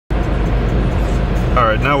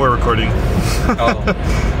Alright, now we're recording. Oh,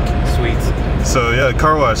 sweet. So yeah,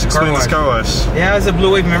 car wash. Explain this car wash. Yeah, it's a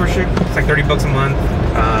Blue Wave membership. It's like 30 bucks a month.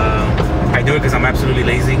 I do it because I'm absolutely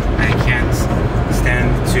lazy. I can't stand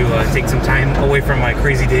to take some time away from my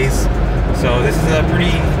crazy days. So this is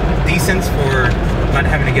pretty decent for not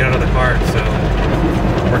having to get out of the car. So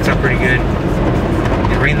it works out pretty good.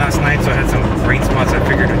 It rained last night, so I had some rain spots. I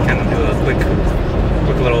figured I'd kind of do a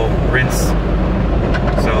quick little rinse.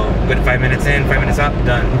 So good, 5 minutes in, 5 minutes out,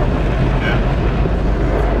 done. Yeah.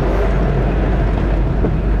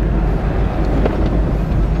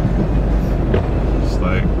 It's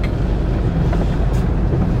like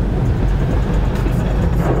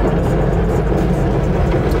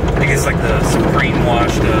I think it's like the Supreme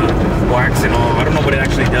wash, the wax and all. I don't know what it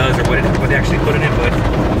actually does or what they actually put in it, but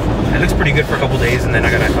it looks pretty good for a couple days, and then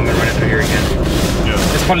I gotta come and run it through here again.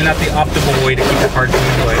 yeah. It's probably not the optimal way to keep the car clean,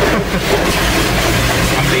 but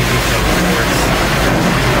I'm lazy, so it works.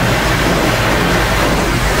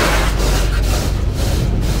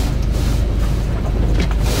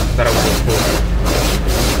 Thought it was cool.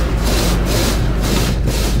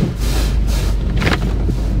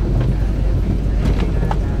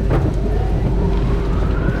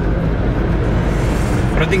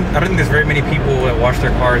 I don't think there's very many people that wash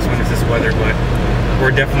their cars when it's this weather, but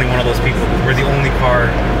we're definitely one of those people. We're the only car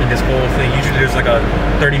in this whole thing. Usually there's like a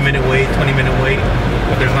 30-minute wait, 20-minute wait,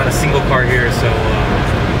 but there's not a single car here, so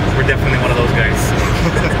we're definitely one of those guys.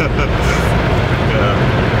 Yeah.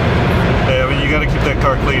 Hey, I mean, you gotta keep that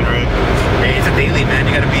car clean, right? Hey, it's a daily, man.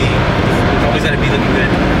 You always gotta be looking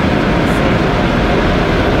good.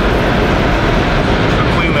 How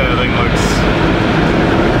clean that thing looks.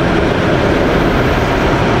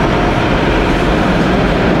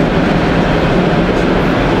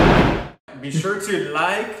 Be sure to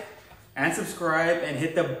like and subscribe and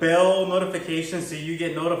hit the bell notification so you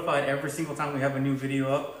get notified every single time we have a new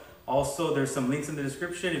video up. Also, there's some links in the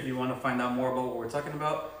description if you want to find out more about what we're talking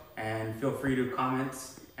about, and feel free to comment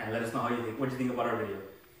and let us know what you think about our video.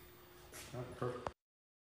 Perfect.